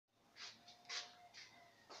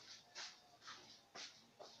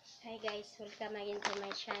Hi guys, welcome again to my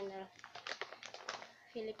channel.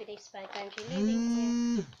 Philippine Expat Country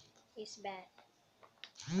Living. Here is Beth.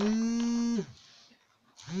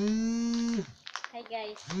 Hi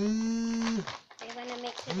guys, I wanna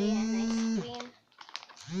make today an ice cream.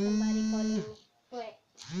 Somebody calling me. Wait.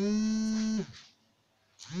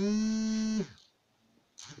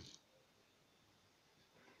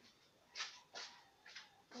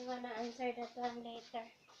 I wanna answer that one later.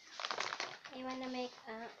 I wanna make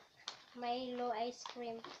a Milo ice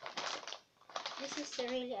cream. This is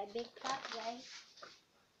really a big pot, guys.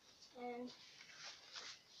 And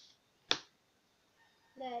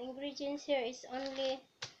the ingredients here is only,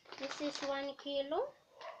 this is 1 kilo.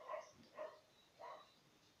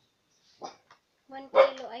 1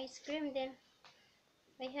 kilo ice cream. Then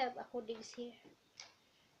I have a codigs here.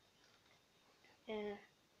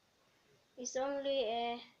 It's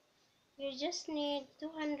only you just need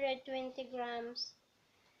 220 grams.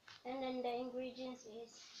 And then the ingredients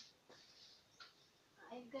is,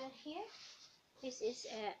 I've got here, this is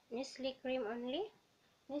Nestle cream only.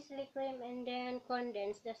 Nestle cream and then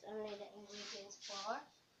condensed. That's only the ingredients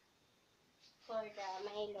for the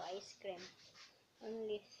Milo ice cream.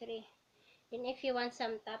 Only 3. And if you want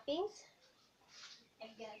some toppings,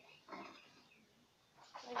 I've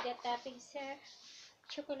got toppings here.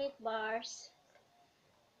 Chocolate bars.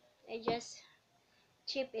 I just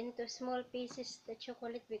chip into small pieces the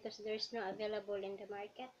chocolate because there's no available in the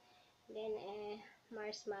market. Then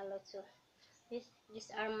marshmallow too.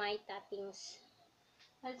 These are my toppings.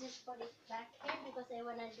 I'll just put it back here because I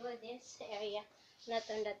wanna do this area, not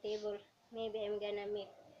on the table. Maybe I'm gonna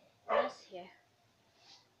make mess here.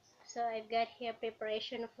 So I've got here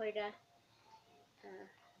preparation for the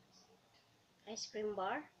ice cream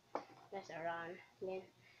bar. That's around. Then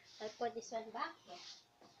I'll put this one back here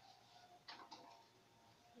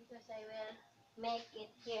because I will make it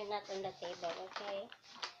here, not on the table. Okay.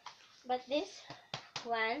 But this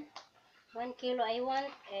 1 kilo I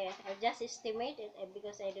want, I just estimate it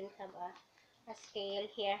because I don't have a scale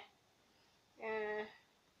here.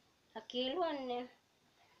 A kilo and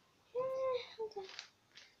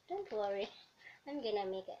don't worry, I'm gonna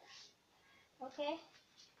make it. Okay,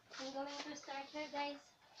 I'm going to start here, guys.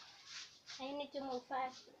 I need to move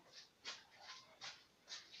fast.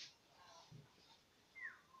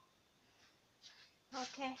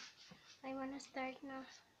 Okay, I wanna start now.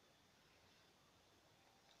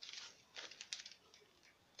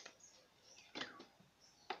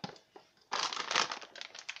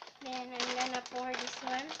 Then I'm gonna pour this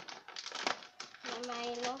one, the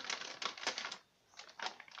Milo.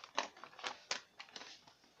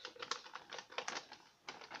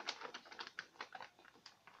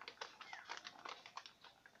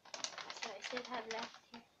 So I still have left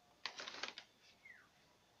here.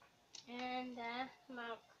 And the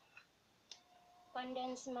milk,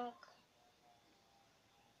 condensed milk.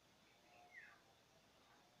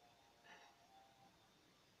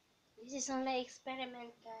 This is only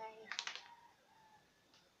experiment, guys.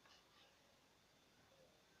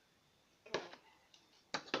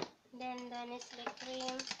 Then the Nestle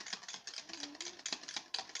cream.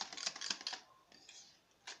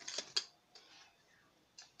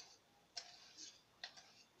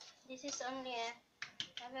 This is only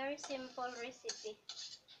a very simple recipe.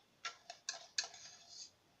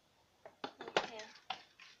 Okay.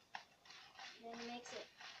 Then mix it.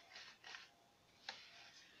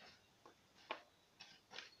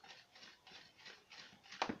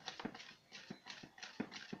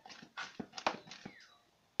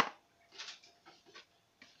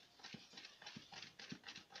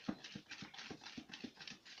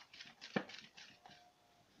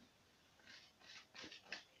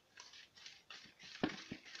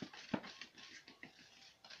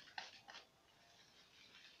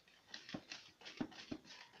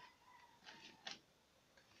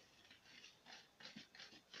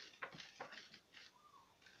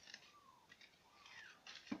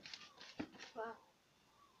 Wow,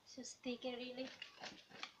 so sticky really.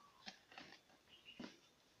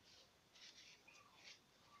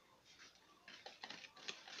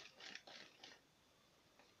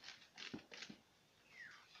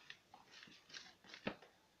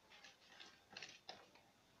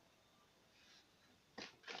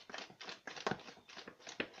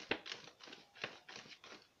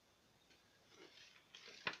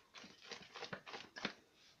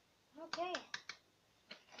 Okay.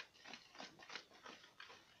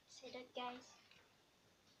 See that, guys?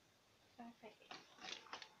 Perfect.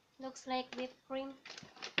 Looks like whipped cream.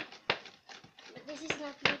 But this is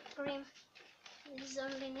not whipped cream. This is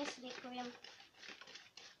only Nestle cream.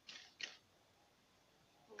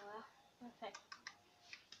 Wow, perfect.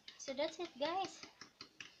 So So that's it, guys.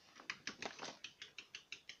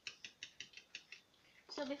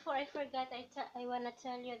 So before I forget, I wanna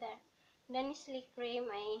tell you that the Nestle cream,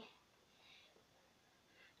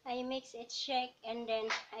 I mix it, shake, and then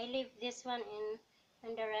I leave this one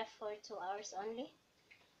in the ref for 2 hours only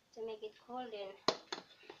to make it cold. Then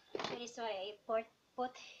that is why I put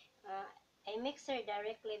I mix her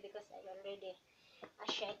directly, because I already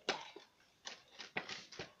shake that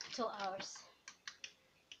 2 hours,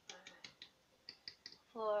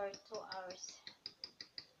 for 2 hours.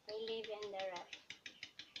 I leave in the ref.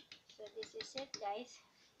 So this is it, guys.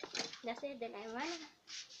 That's it. Then I wanna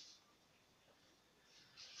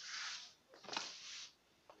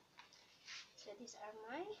so these are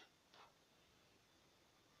my,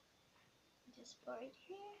 just pour it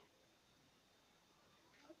here.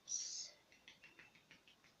 Oops.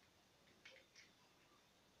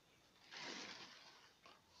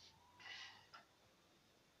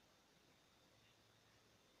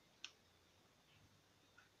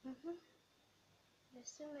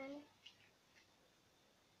 There's so many.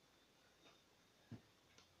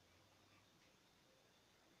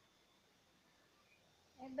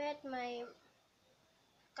 I bet my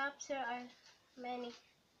cups here are many.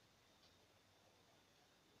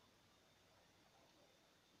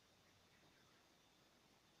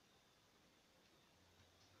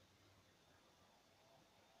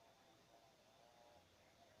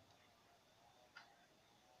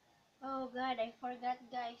 Oh God, I forgot,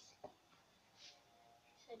 guys.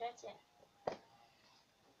 So that's it.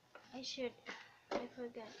 I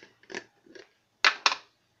forgot.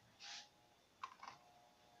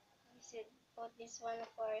 I should put this one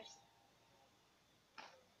first.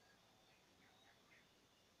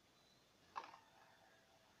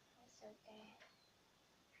 It's okay.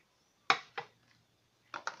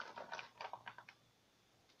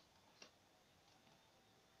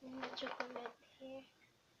 And the chocolate here.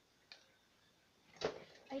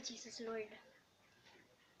 Ay, Jesus Lord.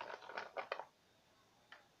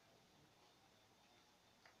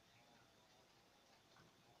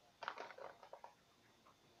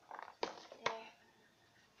 There.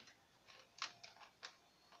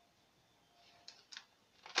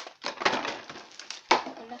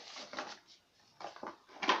 Wala.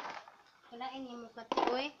 Wala, ini mo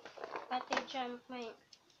katuloy. Pati jump may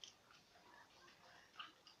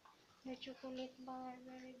the chocolate bar.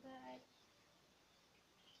 Very bad.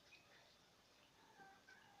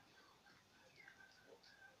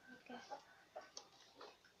 Okay.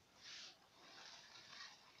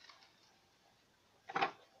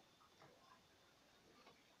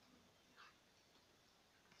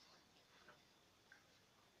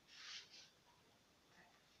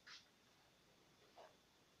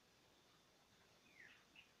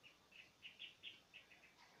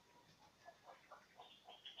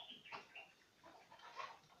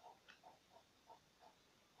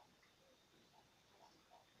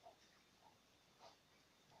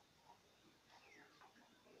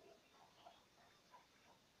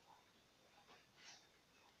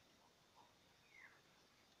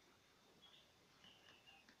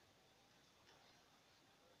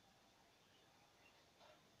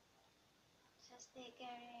 Just take care,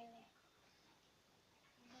 really.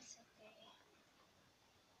 That's okay.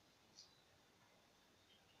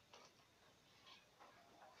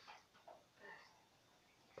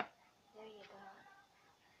 There you go.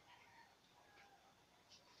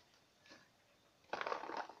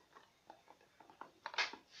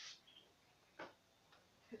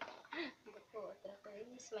 I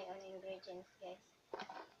use my own ingredients, guys.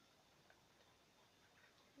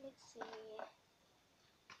 Let's see.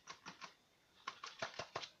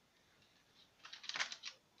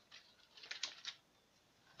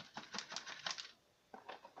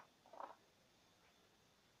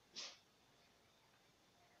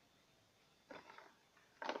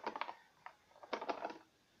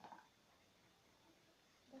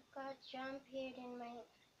 The cat jumped here in my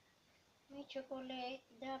chocolate.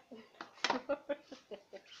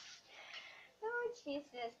 Oh,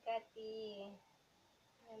 Jesus, Cathy.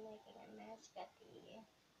 You're making a mess, Cathy.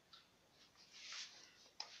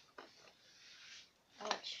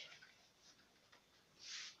 Ouch.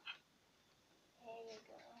 There you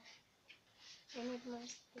go. I need more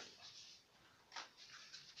stick.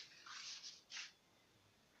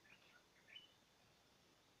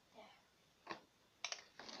 There.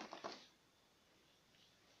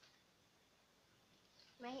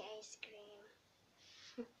 My ice cream.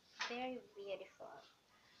 Very beautiful.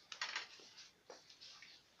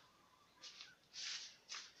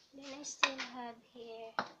 Then I still have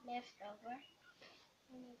here leftover.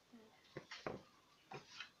 I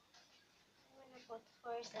wanna put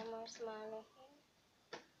for There's a marshmallow here.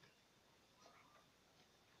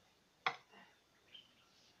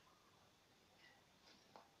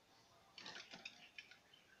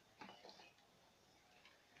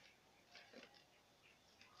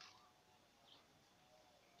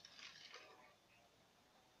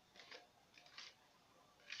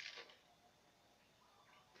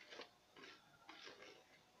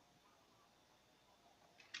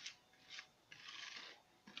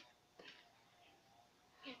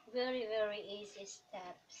 Very, very easy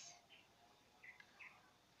steps.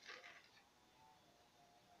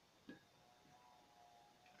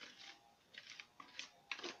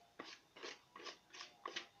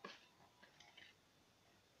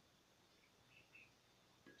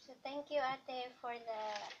 So thank you, Ate, for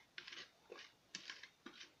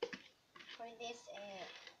this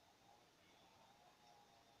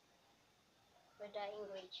for the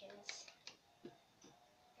ingredients.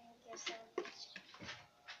 Thank you so much.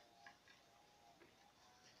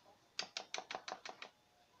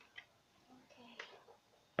 Okay.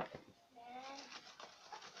 Then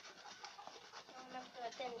I'm gonna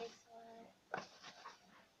put in this one,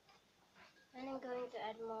 and I'm going to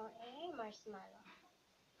add more marshmallow.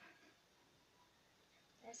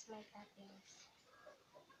 That's my toppings.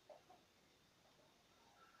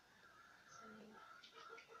 So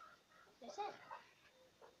that's it.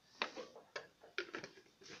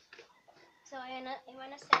 So I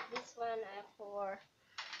wanna set this one up for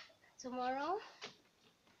tomorrow,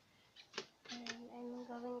 and I'm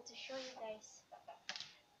going to show you guys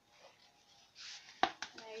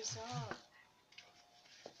the result.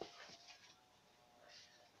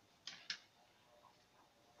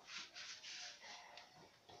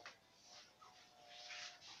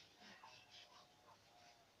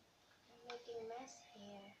 I'm making mess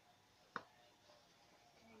here.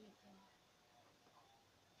 There you go.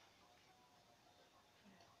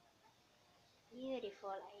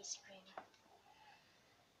 Beautiful ice cream.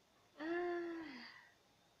 Ah,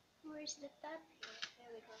 where's the top here?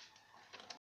 There we go.